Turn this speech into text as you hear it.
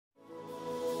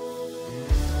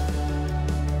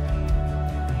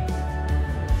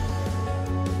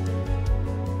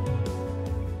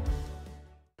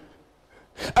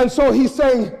And so he's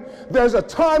saying, there's a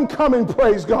time coming,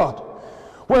 praise God,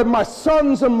 where my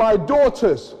sons and my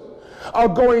daughters are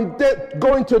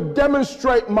going to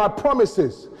demonstrate my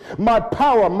promises, my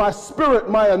power, my spirit,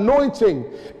 my anointing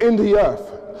in the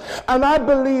earth. And I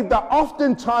believe that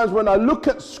oftentimes when I look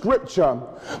at scripture,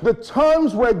 the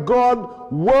times where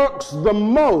God works the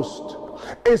most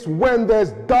is when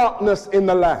there's darkness in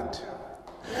the land.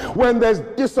 When there's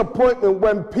disappointment,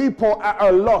 when people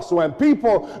are lost, when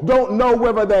people don't know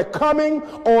whether they're coming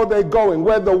or they're going,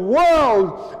 where the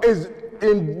world is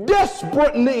in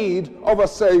desperate need of a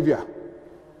savior.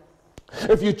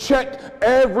 If you check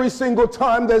every single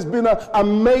time there's been a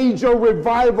major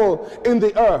revival in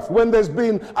the earth, when there's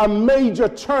been a major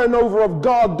turnover of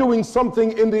God doing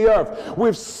something in the earth,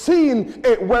 we've seen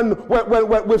it when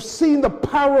we've seen the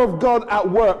power of God at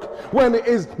work, when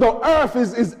the earth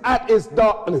is at its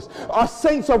darkness. Our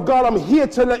saints of God, I'm here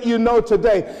to let you know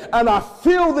today, and I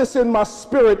feel this in my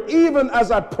spirit even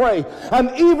as I pray and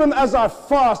even as I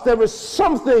fast. There is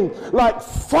something like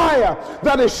fire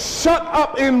that is shut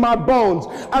up in my bones.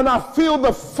 And I feel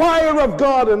the fire of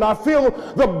God, and I feel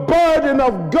the burden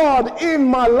of God in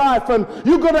my life. And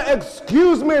you're going to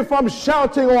excuse me if I'm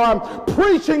shouting or I'm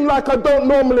preaching like I don't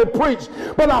normally preach,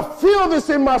 but I feel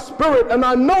this in my spirit, and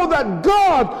I know that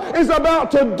God is about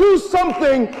to do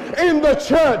something in the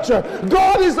church.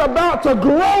 God is about to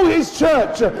grow his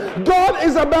church. God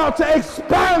is about to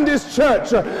expand his church.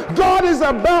 God is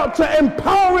about to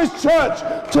empower his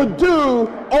church to do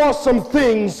awesome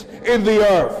things in the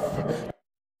earth.